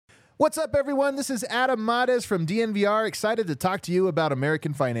What's up, everyone? This is Adam Mades from DNVR, excited to talk to you about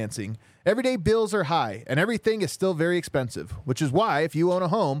American financing. Everyday bills are high, and everything is still very expensive, which is why, if you own a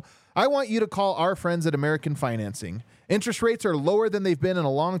home, I want you to call our friends at American Financing. Interest rates are lower than they've been in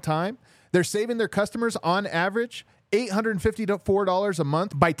a long time. They're saving their customers, on average, $854 a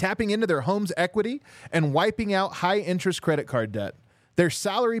month by tapping into their home's equity and wiping out high-interest credit card debt. Their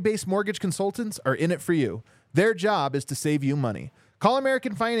salary-based mortgage consultants are in it for you. Their job is to save you money. Call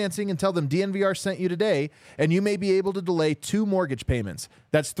American Financing and tell them DNVR sent you today, and you may be able to delay 2 mortgage payments.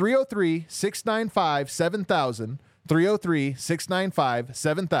 That's 303-695-7000,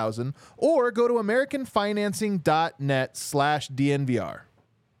 303-695-7000, or go to americanfinancing.net/DNVR.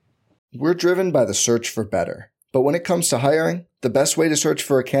 We're driven by the search for better. But when it comes to hiring, the best way to search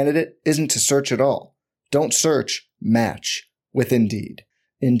for a candidate isn't to search at all. Don't search, match with Indeed.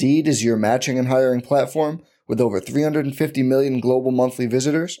 Indeed is your matching and hiring platform with over 350 million global monthly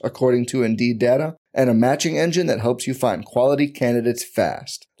visitors, according to Indeed data, and a matching engine that helps you find quality candidates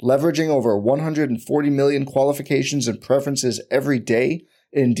fast. Leveraging over 140 million qualifications and preferences every day,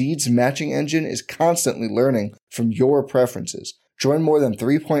 Indeed's matching engine is constantly learning from your preferences. Join more than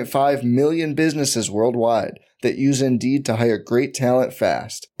 3.5 million businesses worldwide that use Indeed to hire great talent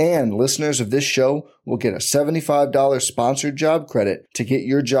fast. And listeners of this show will get a $75 sponsored job credit to get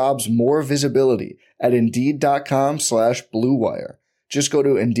your jobs more visibility at Indeed.com/Blue Wire. Just go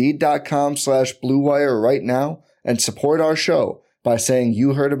to Indeed.com/Blue Wire right now and support our show by saying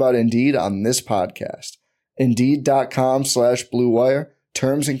you heard about Indeed on this podcast. Indeed.com/Blue Wire.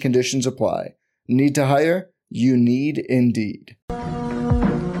 Terms and conditions apply. Need to hire? You need Indeed.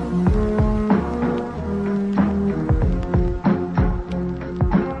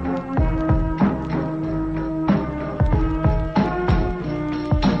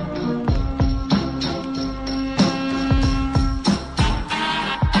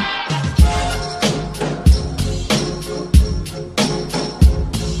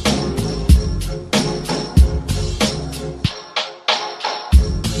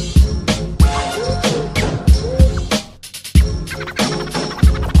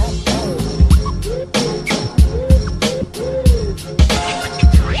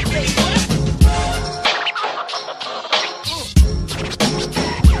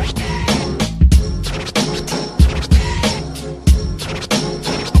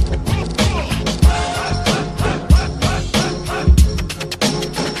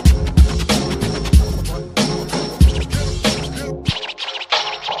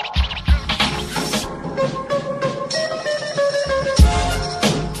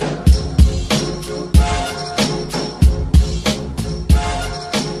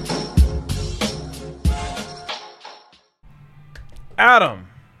 Adam.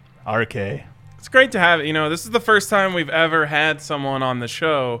 RK. It's great to have, this is the first time we've ever had someone on the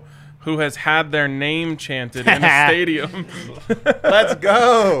show who has had their name chanted in a stadium. Let's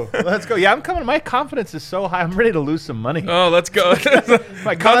go. Let's go. Yeah, I'm coming. My confidence is so high. I'm ready to lose some money. Oh, let's go.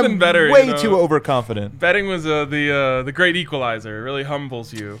 I'm better. Way too overconfident. Betting was the great equalizer. It really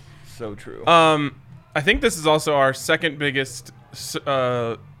humbles you. So true. I think this is also our second biggest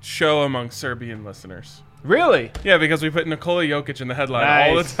show among Serbian listeners. Really? Yeah, because we put Nikola Jokic in the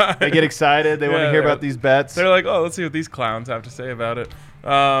headline all the time. They get excited. They want to hear about these bets. They're like, oh, let's see what these clowns have to say about it.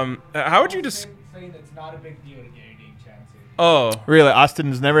 How would you just saying it's not a big deal to get your name chanted? Oh, really?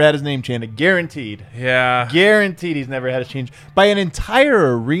 Austin's never had his name chanted. Guaranteed. Yeah. Guaranteed he's never had it changed by an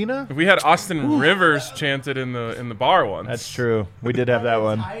entire arena. We had Austin Rivers chanted in the bar once. That's true. We did have that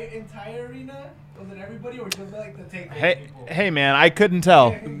one. Entire arena? Was it everybody or just like the take? Hey, man, I couldn't tell.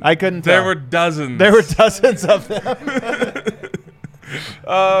 There were dozens. There were dozens of them.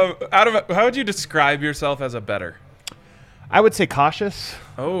 Adam, how would you describe yourself as a bettor? I would say cautious.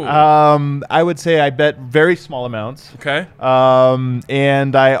 Oh. I would say I bet very small amounts. Okay.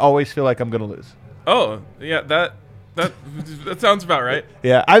 And I always feel like I'm going to lose. Oh, yeah, that sounds about right.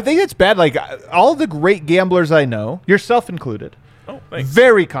 Yeah, I think it's bad. Like, all the great gamblers I know, yourself included, Oh, thanks.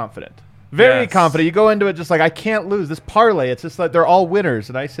 very confident. Very Yes. confident. You go into it just like, I can't lose. This parlay, it's just like they're all winners.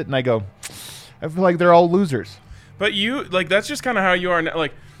 And I sit and I go, I feel like they're all losers. But you, that's just kind of how you are now.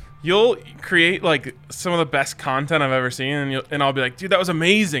 Like, you'll create, some of the best content I've ever seen, and I'll be like, dude, that was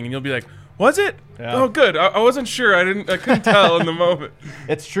amazing. And you'll be like, was it? Yeah. Oh, good. I wasn't sure. I couldn't tell in the moment.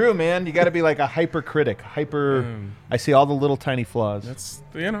 It's true, man. You got to be like a hypercritic. I see all the little tiny flaws. That's,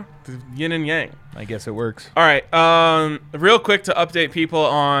 the yin and yang. I guess it works. All right. Real quick to update people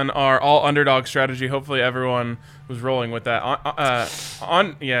on our all underdog strategy. Hopefully everyone was rolling with that.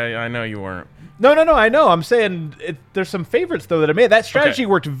 Yeah, I know you weren't. No. I know. I'm saying there's some favorites, though, that I made. That strategy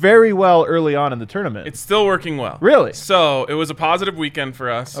worked very well early on in the tournament. It's still working well. Really? So it was a positive weekend for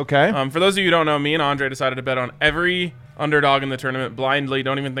us. Okay. For those of you who don't know, me and Andre decided to bet on every underdog in the tournament blindly.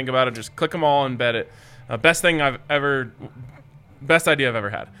 Don't even think about it. Just click them all and bet it. Best idea I've ever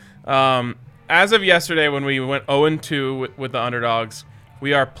had. As of yesterday, when we went 0-2 with the underdogs,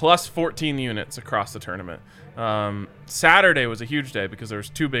 we are plus 14 units across the tournament. Saturday was a huge day because there was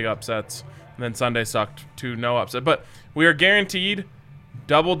 2 big upsets, and then Sunday sucked, 2 no upset. But we are guaranteed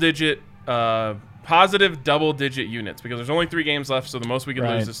positive double-digit units because there's only 3 games left, so the most we can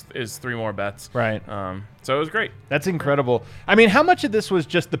lose is 3 more bets. Right. So it was great. That's incredible. I mean, how much of this was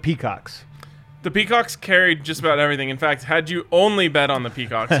just the Peacocks? The Peacocks carried just about everything. In fact, had you only bet on the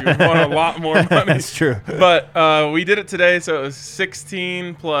Peacocks, you would won a lot more money. That's true. But we did it today, so it was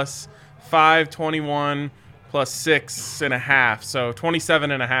 16 plus 5, 21 plus 6.5. So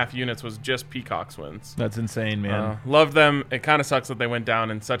 27.5 units was just Peacocks wins. That's insane, man. Love them. It kind of sucks that they went down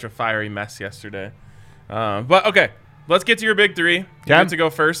in such a fiery mess yesterday. But okay, let's get to your big 3. You get to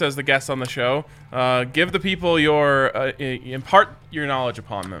go first as the guest on the show. Give the people impart your knowledge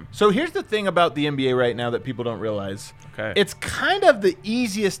upon them. So here's the thing about the NBA right now that people don't realize. Okay. It's kind of the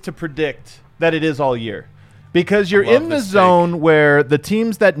easiest to predict that it is all year. Because you're in the zone where the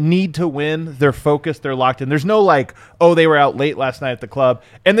teams that need to win, they're focused, they're locked in. There's no like, oh, they were out late last night at the club.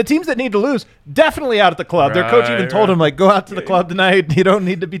 And the teams that need to lose, definitely out at the club. Their coach even told them, like, go out to the club tonight. You don't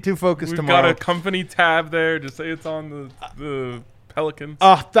need to be too focused tomorrow. We've got a company tab there. Just say it's on the Pelicans.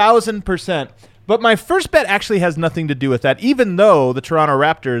 1,000%. But my first bet actually has nothing to do with that. Even though the Toronto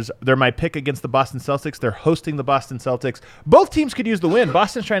Raptors, they're my pick against the Boston Celtics. They're hosting the Boston Celtics. Both teams could use the win.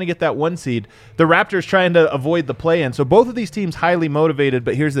 Boston's trying to get that 1 seed. The Raptors trying to avoid the play-in. So both of these teams highly motivated.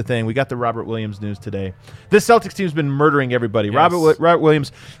 But here's the thing. We got the Robert Williams news today. This Celtics team's been murdering everybody. Yes. Robert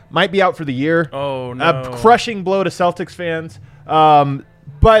Williams might be out for the year. Oh, no. A crushing blow to Celtics fans.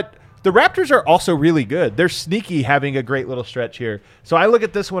 But the Raptors are also really good. They're sneaky, having a great little stretch here. So I look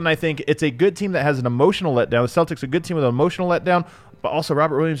at this one, I think it's a good team that has an emotional letdown. The Celtics are a good team with an emotional letdown, but also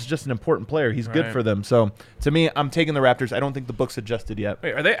Robert Williams is just an important player. He's good for them. So to me, I'm taking the Raptors. I don't think the book's adjusted yet.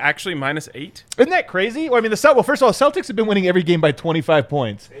 Wait, are they actually -8? Isn't that crazy? Well, I mean, first of all, Celtics have been winning every game by 25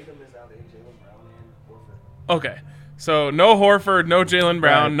 points. Okay. So no Horford, no Jaylen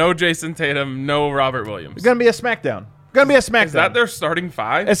Brown, no Jason Tatum, no Robert Williams. It's going to be a smackdown. Is that their starting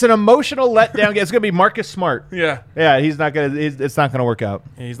 5? It's an emotional letdown. It's going to be Marcus Smart. Yeah. Yeah, it's not going to work out.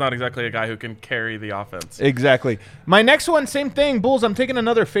 He's not exactly a guy who can carry the offense. Exactly. My next one, same thing. Bulls. I'm taking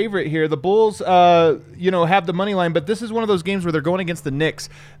another favorite here. The Bulls, have the money line, but this is one of those games where they're going against the Knicks.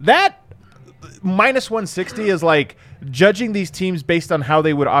 That -160 is like judging these teams based on how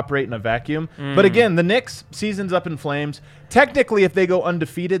they would operate in a vacuum. But again, the Knicks season's up in flames. Technically, if they go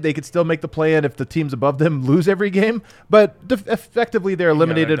undefeated, they could still make the play-in if the teams above them lose every game. But effectively, they're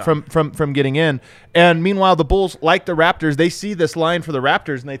eliminated from getting in. And meanwhile, the Bulls, like the Raptors, they see this line for the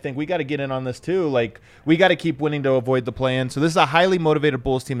Raptors, and they think, we got to get in on this too. Like, we got to keep winning to avoid the play-in. So this is a highly motivated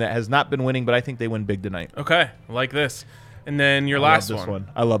Bulls team that has not been winning, but I think they win big tonight. Okay, like this. And then your last one.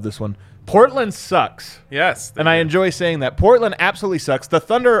 I love this one. Portland sucks. Yes. And I enjoy saying that. Portland absolutely sucks. The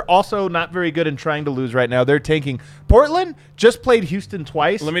Thunder also not very good and trying to lose right now. They're tanking. Portland just played Houston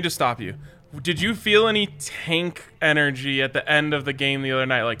twice. Let me just stop you. Did you feel any tank energy at the end of the game the other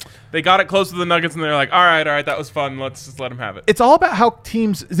night? Like, they got it close to the Nuggets, and they're like, all right, that was fun. Let's just let them have it. It's all about how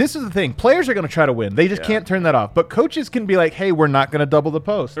teams – this is the thing. Players are going to try to win. They just can't turn that off. But coaches can be like, hey, we're not going to double the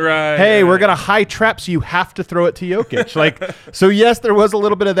post. Right. Hey, we're going to high trap, so you have to throw it to Jokic. So, yes, there was a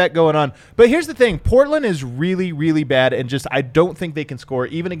little bit of that going on. But here's the thing. Portland is really, really bad, and just I don't think they can score,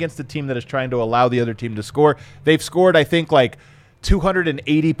 even against a team that is trying to allow the other team to score. They've scored, I think, like –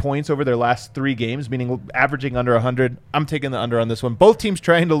 280 points over their last 3 games, meaning averaging under 100. I'm taking the under on this one. Both teams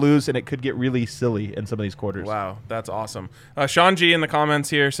trying to lose, and it could get really silly in some of these quarters. Wow, that's awesome. Sean G in the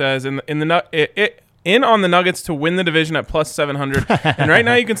comments here says in on the Nuggets to win the division at plus 700, and right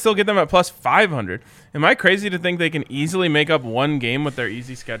now you can still get them at plus 500. Am I crazy to think they can easily make up 1 game with their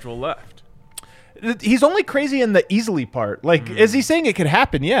easy schedule left? He's only crazy in the easily part. Like, is he saying it could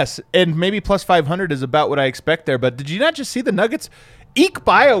happen? Yes. And maybe plus 500 is about what I expect there. But did you not just see the Nuggets eke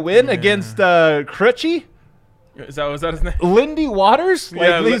by a win against Crutchy? Was that his name? Lindy Waters?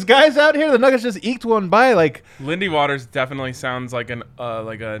 Like, these guys out here, the Nuggets just eked one by. Like, Lindy Waters definitely sounds like a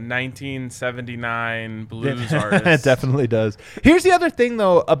 1979 blues artist. It definitely does. Here's the other thing,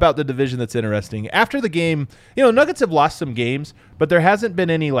 though, about the division that's interesting. After the game, Nuggets have lost some games, but there hasn't been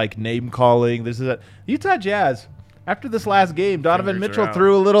any, like, name-calling. This is Utah Jazz. After this last game, Donovan Fingers Mitchell are out.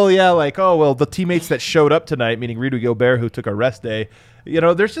 threw a little, like, oh, well, the teammates that showed up tonight, meaning Rudy Gobert, who took a rest day,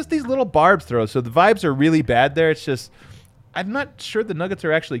 there's just these little barbs throws. So the vibes are really bad there. It's just, I'm not sure the Nuggets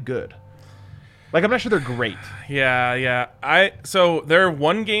are actually good. Like, I'm not sure they're great. Yeah. So they're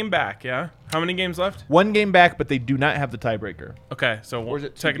 1 game back, yeah? How many games left? 1 game back, but they do not have the tiebreaker. Okay, so Or is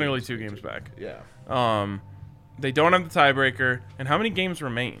it 2 technically games? 2 games back. Yeah. They don't have the tiebreaker. And how many games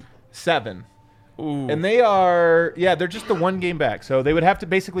remain? 7. Ooh. And they're just the 1 game back. So they would have to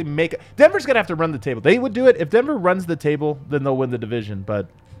basically Denver's going to have to run the table. They would do it. If Denver runs the table, then they'll win the division. But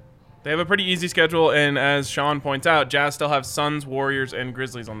They have a pretty easy schedule, and as Sean points out, Jazz still have Suns, Warriors, and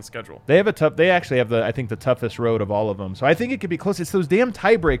Grizzlies on the schedule. they actually have I think the toughest road of all of them. So I think it could be close. It's those damn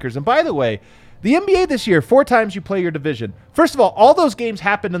tiebreakers. And by the way, the NBA this year, 4 times you play your division. First of all those games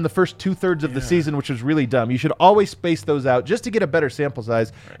happened in the first 2/3 of the season, which was really dumb. You should always space those out just to get a better sample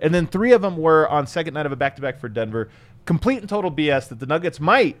size. Right. And then 3 of them were on second night of a back-to-back for Denver. Complete and total BS that the Nuggets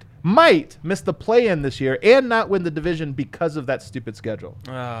might miss the play-in this year and not win the division because of that stupid schedule.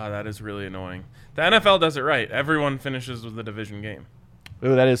 That is really annoying. The NFL does it right. Everyone finishes with the division game.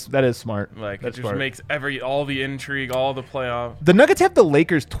 Ooh, that is smart. Like, That's it just smart. makes all the intrigue, all the playoff. The Nuggets have the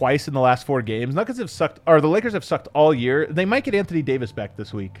Lakers twice in the last 4 games. The Lakers have sucked all year. They might get Anthony Davis back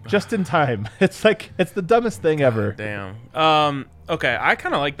this week, just in time. It's the dumbest thing ever. Damn. Okay, I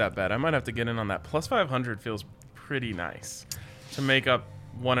kind of like that bet. I might have to get in on that. Plus 500 feels pretty nice to make up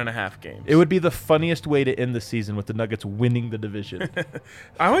 1.5 games. It would be the funniest way to end the season with the Nuggets winning the division.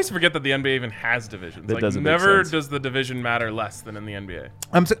 I always forget that the NBA even has divisions. That doesn't make never sense. does the division matter less than in the NBA.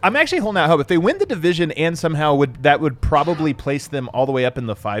 I'm actually holding out hope. If they win the division and somehow that would probably place them all the way up in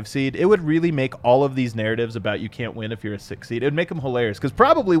the 5 seed, it would really make all of these narratives about you can't win if you're a 6 seed. It would make them hilarious because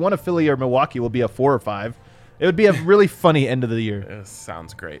probably one of Philly or Milwaukee will be a 4 or 5. It would be a really funny end of the year. This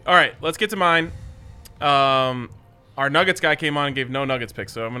sounds great. All right, let's get to mine. Our Nuggets guy came on and gave no Nuggets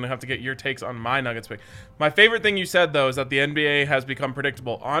picks, so I'm going to have to get your takes on my Nuggets pick. My favorite thing you said, though, is that the NBA has become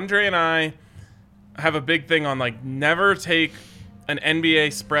predictable. Andre and I have a big thing on, never take an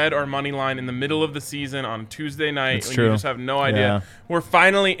NBA spread or money line in the middle of the season on Tuesday night That's when true. you just have no idea. Yeah. We're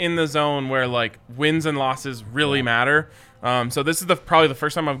finally in the zone where, wins and losses really matter. So this is probably the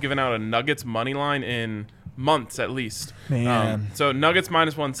first time I've given out a Nuggets money line in months at least. Man. So Nuggets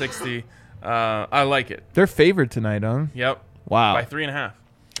minus 160. I like it. They're favored tonight, huh? Yep. Wow. By 3.5.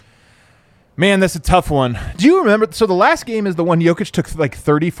 Man, that's a tough one. Do you remember? So the last game is the one Jokic took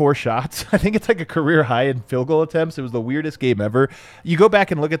 34 shots. I think it's a career high in field goal attempts. It was the weirdest game ever. You go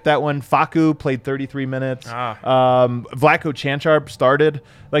back and look at that one. Facu played 33 minutes. Vlatko Čančar started.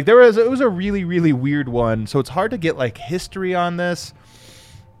 It was a really, really weird one. So it's hard to get history on this.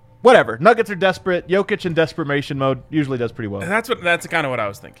 Whatever. Nuggets are desperate. Jokic in desperation mode usually does pretty well. That's kind of what I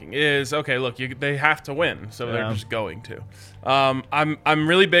was thinking. Is okay. Look, they have to win, so they're just going to. I'm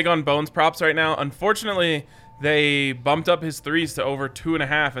really big on Bones props right now. Unfortunately, they bumped up his threes to over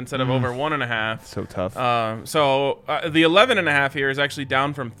 2.5 instead of over 1.5. So tough. The 11.5 here is actually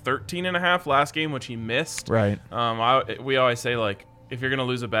down from 13.5 last game, which he missed. Right. We always say if you're gonna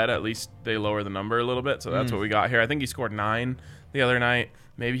lose a bet, at least they lower the number a little bit. So that's what we got here. I think he scored 9 the other night.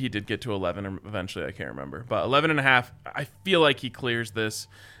 Maybe he did get to 11 or eventually. I can't remember. But 11.5, I feel like he clears this.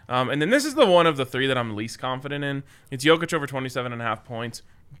 And then this is the one of the 3 that I'm least confident in. It's Jokic over 27.5 points.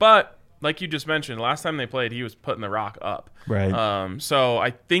 But like you just mentioned, last time they played, he was putting the rock up. Right. So I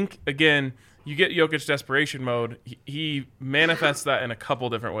think, again, you get Jokic desperation mode. He manifests that in a couple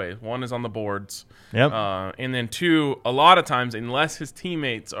different ways. One is on the boards. Yep. And then 2, a lot of times, unless his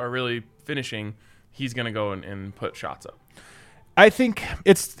teammates are really finishing, he's going to go and put shots up. I think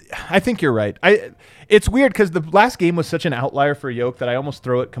you're right. It's weird because the last game was such an outlier for Jokic that I almost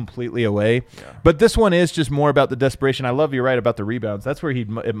throw it completely away. Yeah. But this one is just more about the desperation. I love you're right about the rebounds. That's where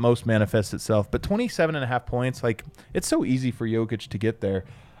it most manifests itself. But 27.5 points, it's so easy for Jokic to get there.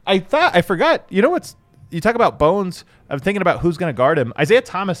 I forgot. You know what's? You talk about Bones. I'm thinking about who's going to guard him. Isaiah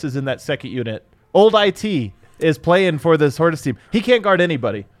Thomas is in that second unit. Old IT is playing for this Hornets team. He can't guard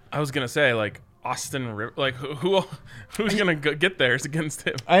anybody. I was gonna say Austin, who's gonna get theirs against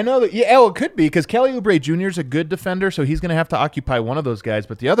him? I know that. Yeah, it could be because Kelly Oubre Jr. is a good defender, so he's gonna have to occupy one of those guys.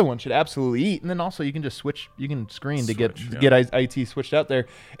 But the other one should absolutely eat. And then also you can just switch. You can screen to get IT switched out there.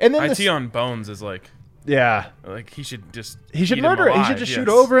 And then IT on Bones is yeah, he should just murder it. He should just shoot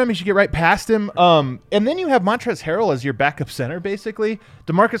over him. He should get right past him. And then you have Montrezl Harrell as your backup center. Basically,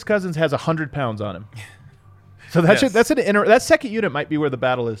 DeMarcus Cousins has 100 pounds on him. So that second unit might be where the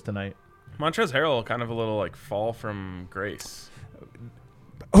battle is tonight. Montrezl Harrell, kind of a little fall from grace.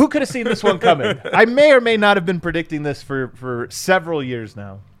 Who could have seen this one coming? I may or may not have been predicting this for several years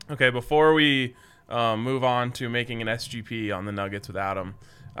now. Okay, before we move on to making an SGP on the Nuggets without him.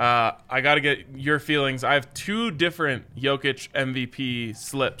 I got to get your feelings. I have 2 different Jokic MVP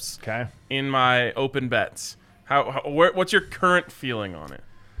slips in my open bets. What's your current feeling on it?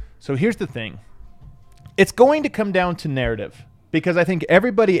 So here's the thing. It's going to come down to narrative because I think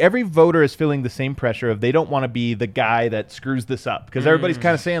every voter is feeling the same pressure of they don't want to be the guy that screws this up because everybody's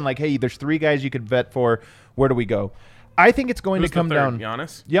kind of saying like, hey, there's 3 guys you could bet for. Where do we go? I think it's going to come down.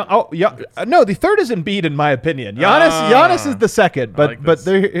 Giannis? Yeah. Oh, yeah. No, the third is Embiid, in my opinion. Giannis is the second,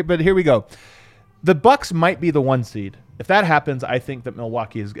 but here we go. The Bucks might be the 1 seed. If that happens, I think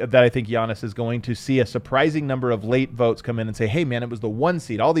that I think Giannis is going to see a surprising number of late votes come in and say, hey, man, it was the 1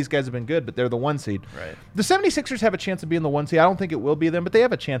 seed. All these guys have been good, but they're the 1 seed. Right. The 76ers have a chance of being the 1 seed. I don't think it will be them, but they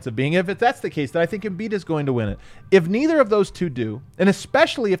have a chance of being. If that's the case, then I think Embiid is going to win it. If neither of those 2 do, and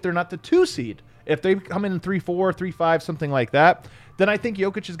especially if they're not the 2 seed, if they come in 3-4, 3-5, something like that, then I think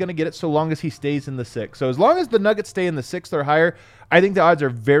Jokic is going to get it so long as he stays in the 6. So as long as the Nuggets stay in the 6th or higher, I think the odds are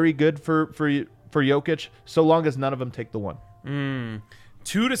very good for Jokic, so long as none of them take the 1.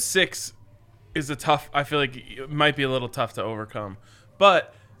 2 to 6 is a tough. I feel like it might be a little tough to overcome,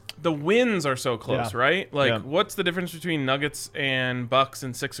 but the wins are so close, right? Like, what's the difference between Nuggets and Bucks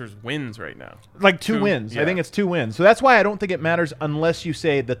and Sixers wins right now? Like 2 wins. Yeah. I think it's 2 wins. So that's why I don't think it matters unless you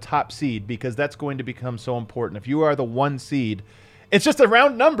say the top seed, because that's going to become so important. If you are the 1 seed, it's just a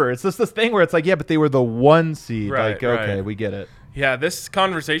round number. It's just this thing where it's like, yeah, but they were the 1 seed. Right, like, okay, we get it. Yeah, this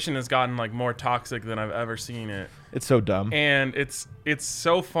conversation has gotten like more toxic than I've ever seen it. It's so dumb. And it's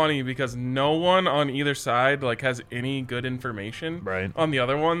so funny because no one on either side like has any good information on the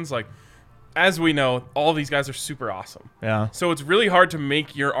other ones. Like, as we know, all these guys are super awesome. Yeah. So it's really hard to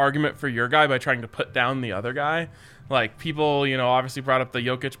make your argument for your guy by trying to put down the other guy. Like, people, obviously brought up the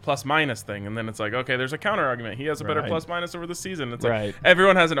Jokic plus-minus thing, and then it's like, okay, there's a counter-argument. He has a better plus-minus over the season. It's like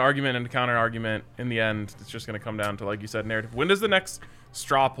everyone has an argument and a counter-argument. In the end, it's just going to come down to, like you said, narrative. When does the next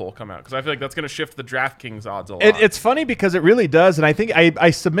straw poll come out? Because I feel like that's going to shift the DraftKings odds a lot. It's funny because it really does, and I think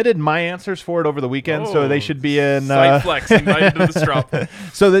I submitted my answers for it over the weekend, so they should be in... Site Flex invited to the straw poll.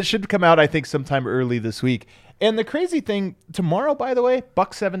 So that should come out, I think, sometime early this week. And the crazy thing, tomorrow, by the way,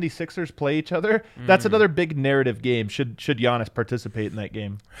 Bucks 76ers play each other. That's another big narrative game. Should Giannis participate in that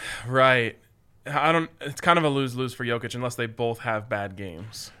game? Right. It's kind of a lose-lose for Jokic unless they both have bad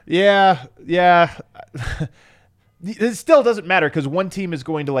games. Yeah. It still doesn't matter because one team is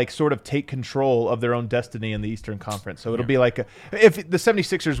going to like sort of take control of their own destiny in the Eastern Conference. So it'll be like if the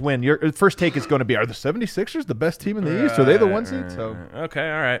 76ers win, your first take is going to be, are the 76ers the best team in the East? Are they the 1 seed? So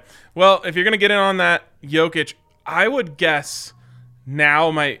okay, all right. Well, if you're going to get in on that Jokic, I would guess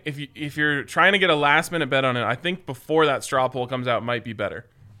now if you're trying to get a last-minute bet on it, I think before that straw poll comes out might be better.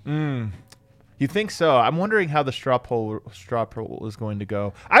 You think so? I'm wondering how the straw poll is going to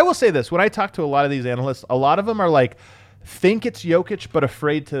go. I will say this. When I talk to a lot of these analysts, a lot of them are like, think it's Jokic, but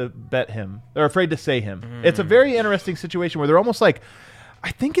afraid to bet him. They're afraid to say him. It's a very interesting situation where they're almost like,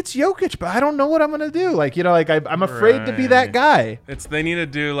 I think it's Jokic, but I don't know what I'm going to do. Like, I'm afraid to be that guy. They need to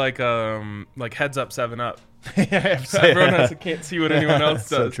do like heads up 7-Up. Everyone can't see what anyone else does.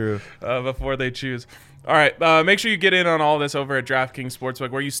 So true. Before they choose. All right, make sure you get in on all this over at DraftKings Sportsbook,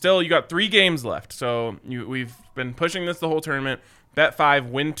 where you got 3 games left. So we've been pushing this the whole tournament. Bet 5,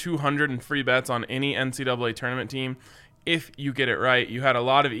 win 200 in free bets on any NCAA tournament team. If you get it right, you had a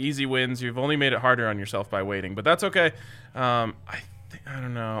lot of easy wins. You've only made it harder on yourself by waiting, but that's okay. I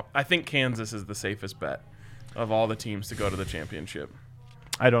don't know. I think Kansas is the safest bet of all the teams to go to the championship.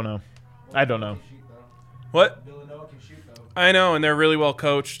 I don't know. What? Villanova can shoot, though. I know, and they're really well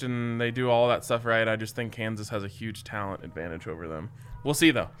coached, and they do all that stuff right. I just think Kansas has a huge talent advantage over them. We'll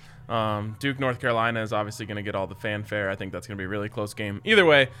see, though. Duke, North Carolina is obviously going to get all the fanfare. I think that's going to be a really close game. Either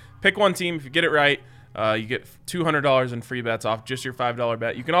way, pick one team. If you get it right, you get $200 in free bets off just your $5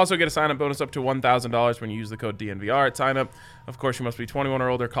 bet. You can also get a sign-up bonus up to $1,000 when you use the code DNVR at sign-up. Of course, you must be 21 or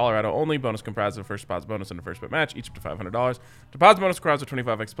older, Colorado only. Bonus comprised of a first deposit bonus and a first bet match, each up to $500. Deposit bonus requires a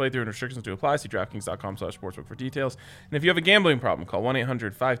 25x playthrough and restrictions to apply. See DraftKings.com/sportsbook for details. And if you have a gambling problem, call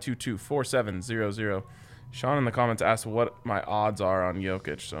 1-800-522-4700. Sean in the comments asked what my odds are on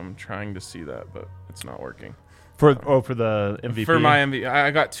Jokic, so I'm trying to see that, but it's not working. For the MVP? For my MVP.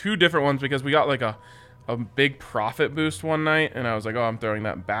 I got 2 different ones because we got like a big profit boost one night, and I was like, I'm throwing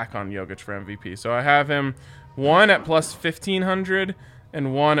that back on Jokic for MVP. So I have him one at plus 1,500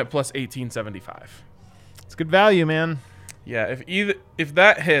 and one at plus 1,875. It's good value, man. Yeah, if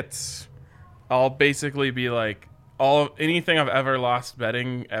that hits, I'll basically be like, anything I've ever lost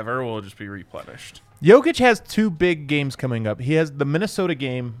betting ever will just be replenished. Jokic has 2 big games coming up. He has the Minnesota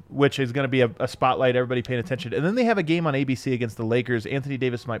game, which is going to be a spotlight, everybody paying attention. And then they have a game on ABC against the Lakers. Anthony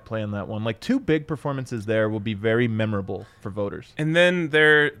Davis might play in that one. Like 2 big performances there will be very memorable for voters. And then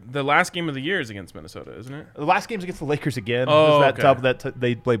the last game of the year is against Minnesota, isn't it? The last game's against the Lakers again. Oh, that okay.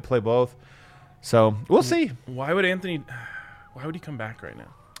 they play both. So we'll see. Why would he come back right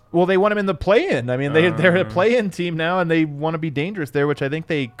now? Well, they want him in the play-in. I mean, they're a play-in team now, and they want to be dangerous there, which I think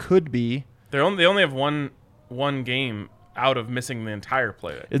they could be. They only have one game out of missing the entire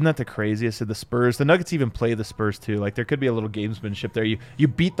play. Isn't that the craziest of the Spurs? The Nuggets even play the Spurs too. Like there could be a little gamesmanship there. You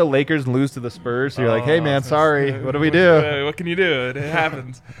beat the Lakers and lose to the Spurs. So you're like, hey man, sorry. What do we do? What can you do? It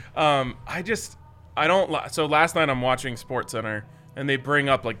happens. I don't. So last night I'm watching SportsCenter and they bring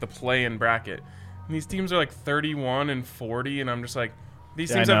up like the play-in bracket, and these teams are like 31 and 40, and I'm just like,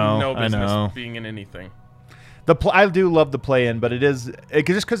 these teams have no business being in anything. I do love the play-in, but just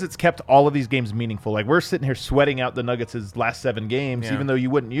because it's kept all of these games meaningful. Like we're sitting here sweating out the Nuggets' last 7 games, even though you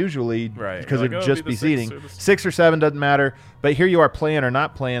wouldn't usually, because it'd just be seeding. 6 or 7 doesn't matter. But here you are playing or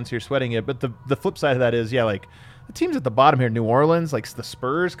not playing, so you're sweating it. But the flip side of that is, like the teams at the bottom here, New Orleans, like the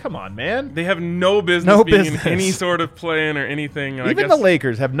Spurs. Come on, man. They have no business being in any sort of play-in or anything. Even the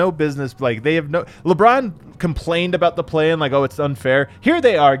Lakers have no business. Like they have no. LeBron complained about the play-in, like, oh, it's unfair. Here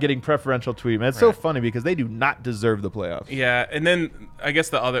they are getting preferential treatment. It's so funny because they do not deserve the playoffs. Yeah, and then I guess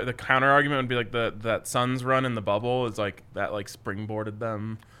the counter argument would be like that Suns run in the bubble is like that like springboarded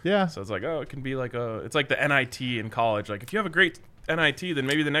them. Yeah. So it's like, oh, it can be like it's like the NIT in college. Like if you have a great NIT, then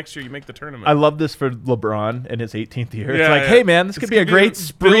maybe the next year you make the tournament. I love this for LeBron in his 18th year. Yeah, it's like, hey man, this could be a great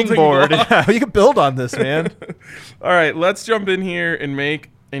springboard. You can build on this, man. All right, let's jump in here and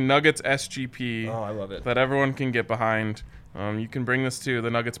make a Nuggets SGP. Oh, I love it. That everyone can get behind. You can bring this to the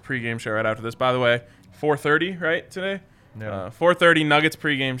Nuggets pregame show right after this. By the way, 4:30 right today. Yeah. 4:30 Nuggets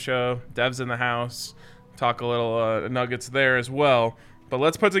pregame show. Dev's in the house. Talk a little Nuggets there as well. But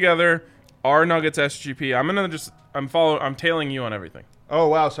let's put together our Nuggets SGP. I'm tailing you on everything. Oh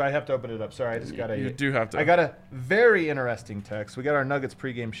wow! So I have to open it up. Sorry, I just got You do have to. I got a very interesting text. We got our Nuggets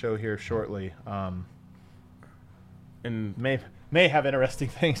pregame show here shortly. And may have interesting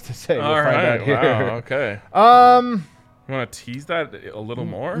things to say. All we'll right. find out here. Wow. Okay. You want to tease that a little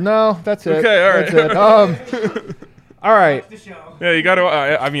more? No, that's it. Okay. All right. That's it. All right. The show. Yeah, you got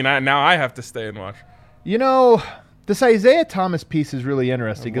to. Now I have to stay and watch. You know, this Isaiah Thomas piece is really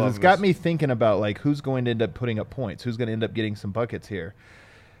interesting because it's got this. me thinking about like who's going to end up putting up points, who's going to end up getting some buckets here.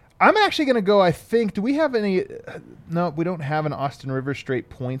 I'm actually going to go. I think. Do we have any? No, we don't have an Austin Rivers straight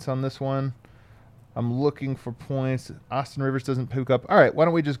points on this one. I'm looking for points. Austin Rivers doesn't pick up. All right, why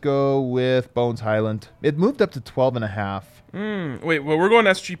don't we just go with Bones Highland? It moved up to 12.5. Wait, well, we're going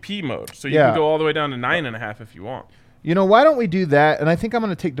SGP mode, so you can go all the way down to 9.5 if you want. You know, why don't we do that? And I think I'm going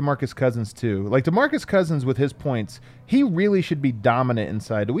to take DeMarcus Cousins too. Like DeMarcus Cousins with his points, he really should be dominant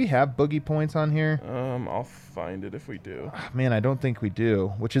inside. Do we have boogie points on here? I'll find it if we do. Man, I don't think we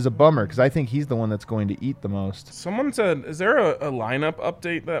do, which is a bummer because I think he's the one that's going to eat the most. Someone said, is there a lineup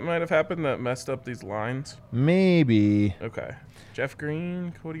update that might have happened that messed up these lines? Maybe. Okay. Jeff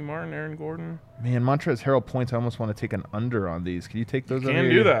Green, Cody Martin, Aaron Gordon. Man, Montrezl Harrell points, I almost want to take an under on these. Can you take those over? Can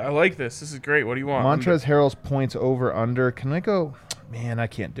do that. I like this. This is great. What do you want? Montrezl Harrell's points over under. Can I go? Man, I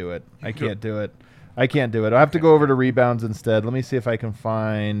can't do it. I can't do it. I have to go over to rebounds instead. Let me see if I can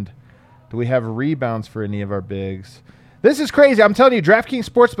find. Do we have rebounds for any of our bigs? This is crazy. I'm telling you, DraftKings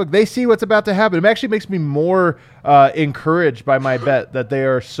Sportsbook, they see what's about to happen. It actually makes me more encouraged by my bet that they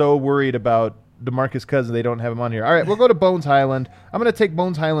are so worried about DeMarcus Cousins. They don't have him on here. All right, we'll go to Bones Highland. I'm going to take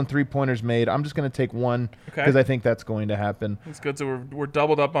Bones Highland 3-pointers made. I'm just going to take one because I think that's going to happen. That's good. So we're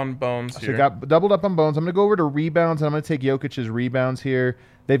doubled up on Bones here. So got doubled up on Bones. I'm going to go over to rebounds, and I'm going to take Jokic's rebounds here.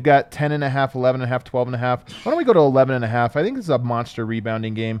 They've got 10.5, 11.5, 12.5. Why don't we go to 11.5? I think this is a monster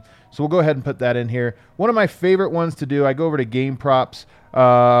rebounding game. So we'll go ahead and put that in here. One of my favorite ones to do, I go over to game props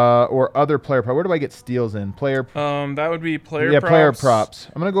or other player props. Where do I get steals in? That would be player props. Yeah, player props.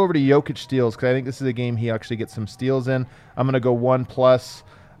 I'm going to go over to Jokic steals because I think this is a game he actually gets some steals in. I'm going to go 1+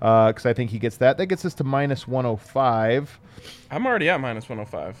 because I think he gets that. That gets us to -105. I'm already at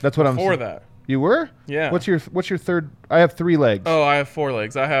 -105. That's what I'm saying. For that. You were? Yeah. What's your third? I have 3 legs. Oh, I have 4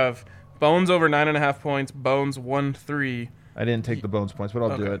 legs. I have Bones over 9.5 points. Bones 1-3. I didn't take the Bones points, but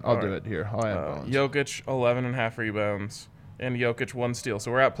I'll do it. I'll do it here. I'll add Bones. Jokic 11.5 rebounds and Jokic 1 steal.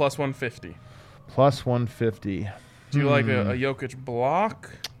 So we're at +150. +150. Do you like a Jokic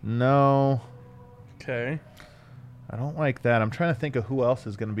block? No. Okay. I don't like that. I'm trying to think of who else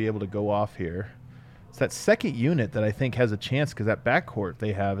is going to be able to go off here. It's that second unit that I think has a chance because that backcourt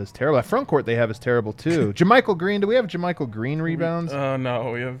they have is terrible. That front court they have is terrible too. JaMychal Green, do we have JaMychal Green rebounds?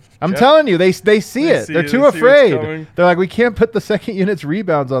 No, we have. I'm telling you, they see it. They're too afraid. They're like, we can't put the second unit's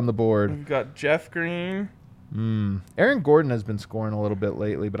rebounds on the board. We've got Jeff Green. Aaron Gordon has been scoring a little bit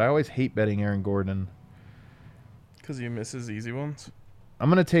lately, but I always hate betting Aaron Gordon because he misses easy ones. Here's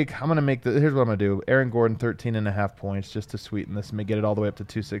what I'm going to do. Aaron Gordon, 13.5 points just to sweeten this and get it all the way up to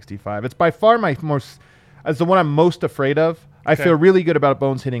 265. It's by far it's the one I'm most afraid of. I feel really good about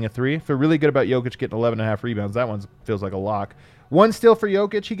Bones hitting a 3. I feel really good about Jokic getting 11.5 rebounds. That one feels like a lock. 1 steal for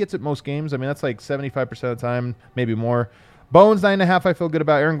Jokic. He gets it most games. I mean, that's like 75% of the time, maybe more. Bones, 9.5 I feel good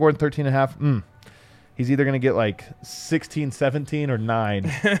about. Aaron Gordon, 13.5. He's either going to get like 16, 17, or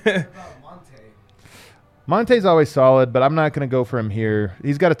 9. Monte's always solid, but I'm not going to go for him here.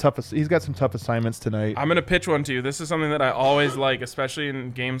 He's got some tough assignments tonight. I'm going to pitch one to you. This is something that I always like, especially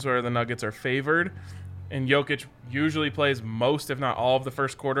in games where the Nuggets are favored. And Jokic usually plays most, if not all, of the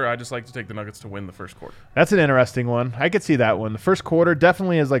first quarter. I just like to take the Nuggets to win the first quarter. That's an interesting one. I could see that one. The first quarter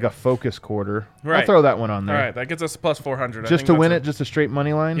definitely is like a focus quarter. Right. I'll throw that one on there. All right, that gets us plus 400. Just to win it, just a straight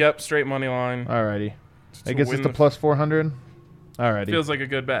money line? Yep, straight money line. All righty. That gets us to plus 400? All righty. Feels like a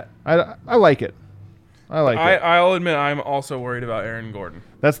good bet. I like it. I'll admit I'm also worried about Aaron Gordon.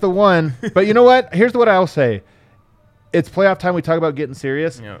 That's the one. But you know what? Here's what I'll say. It's playoff time. We talk about getting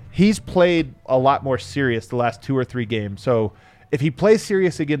serious. Yeah. He's played a lot more serious the last 2 or 3 games. So if he plays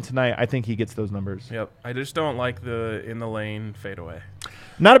serious again tonight, I think he gets those numbers. Yep. I just don't like the in the lane fadeaway.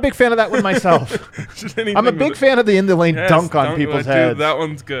 Not a big fan of that one myself. I'm a big fan of the in the lane dunk on people's heads. That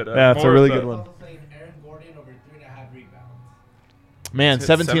one's good. Yeah, it's a really good one. Aaron Gordon over 3.5 rebounds. Man,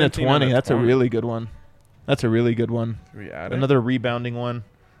 17 of 20. That's a really good one. That's a really good one. Another rebounding one.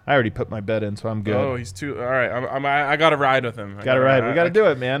 I already put my bet in, so I'm good. Oh, he's too. All right, I got to ride with him. Got to ride. We got to do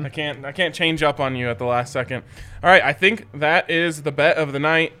it, man. I can't change up on you at the last second. All right, I think that is the bet of the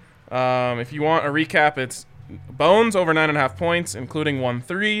night. If you want a recap, it's Bones over 9.5 points, including 1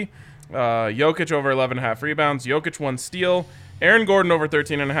 3. Jokic over 11.5 rebounds. Jokic 1 steal. Aaron Gordon over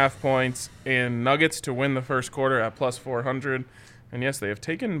 13.5 points. And Nuggets to win the first quarter at plus 400. And yes, they have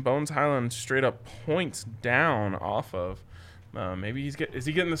taken Bones Highland straight up points down off of. Maybe is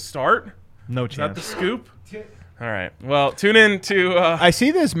he getting the start? No chance. Is that the scoop? All right. Well, tune in to. I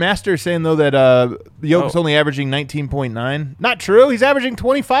see this master saying, though, that Jokic's only averaging 19.9. Not true. He's averaging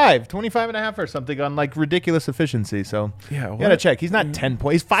 25 and a half or something on like ridiculous efficiency. So yeah, you got to check. He's not 10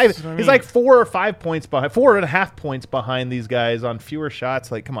 points. He's 5. He's like 4 or 5 points behind, 4.5 points behind these guys on fewer shots.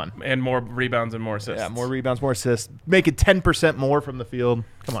 Like, come on. And more rebounds and more assists. Yeah, more rebounds, more assists. Making 10% more from the field.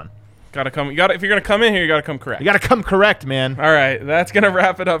 Come on. If you're gonna come in here, you gotta come correct. You gotta come correct, man. All right, that's gonna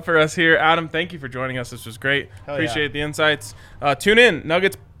wrap it up for us here. Adam, thank you for joining us. This was great. Appreciate the insights. Tune in.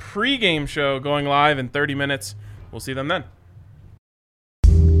 Nuggets pregame show going live in 30 minutes. We'll see them then.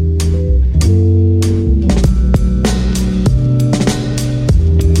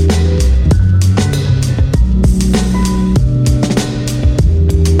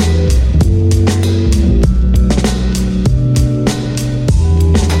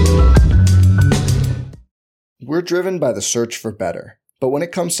 We're driven by the search for better. But when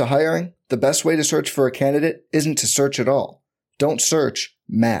it comes to hiring, the best way to search for a candidate isn't to search at all. Don't search,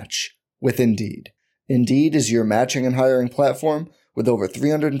 match with Indeed. Indeed is your matching and hiring platform with over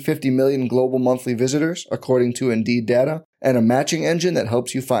 350 million global monthly visitors, according to Indeed data, and a matching engine that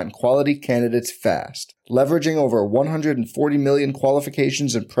helps you find quality candidates fast. Leveraging over 140 million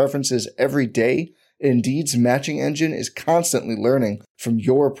qualifications and preferences every day, Indeed's matching engine is constantly learning from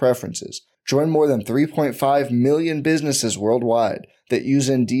your preferences. Join more than 3.5 million businesses worldwide that use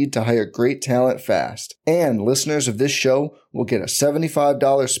Indeed to hire great talent fast. And listeners of this show will get a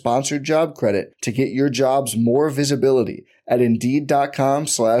 $75 sponsored job credit to get your jobs more visibility at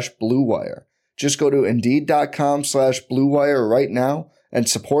Indeed.com/Blue Wire. Just go to Indeed.com/Blue Wire right now and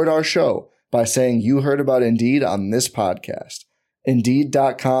support our show by saying you heard about Indeed on this podcast.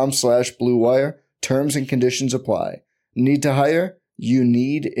 Indeed.com/Blue Wire. Terms and conditions apply. Need to hire? You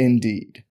need Indeed.